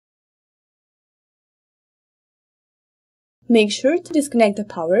Make sure to disconnect the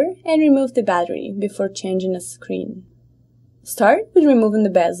power and remove the battery before changing a screen. Start with removing the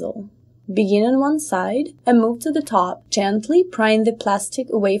bezel. Begin on one side and move to the top, gently prying the plastic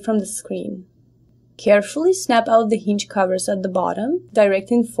away from the screen. Carefully snap out the hinge covers at the bottom,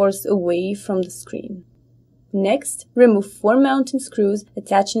 directing force away from the screen. Next, remove 4 mounting screws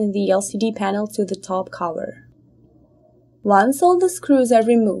attaching the LCD panel to the top cover. Once all the screws are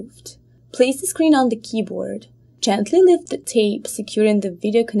removed, place the screen on the keyboard. Gently lift the tape securing the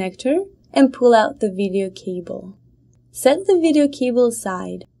video connector and pull out the video cable. Set the video cable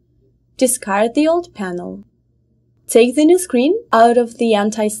aside. Discard the old panel. Take the new screen out of the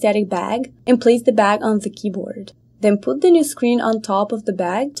anti-static bag and place the bag on the keyboard. Then put the new screen on top of the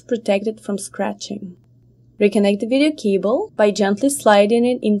bag to protect it from scratching. Reconnect the video cable by gently sliding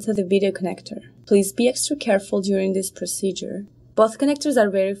it into the video connector. Please be extra careful during this procedure. Both connectors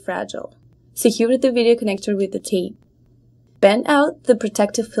are very fragile. Secure the video connector with the tape. Bend out the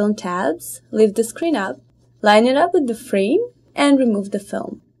protective film tabs, lift the screen up, line it up with the frame, and remove the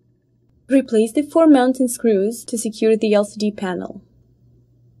film. Replace the 4 mounting screws to secure the LCD panel.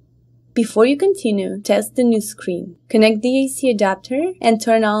 Before you continue, test the new screen. Connect the AC adapter and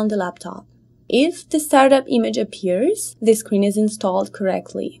turn on the laptop. If the startup image appears, the screen is installed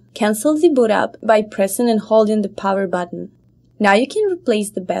correctly. Cancel the boot up by pressing and holding the power button. Now you can replace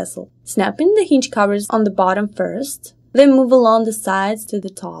the bezel. Snap in the hinge covers on the bottom first, then move along the sides to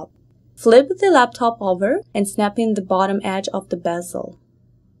the top. Flip the laptop over and snap in the bottom edge of the bezel.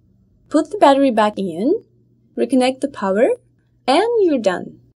 Put the battery back in, reconnect the power, and you're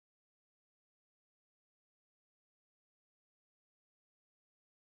done.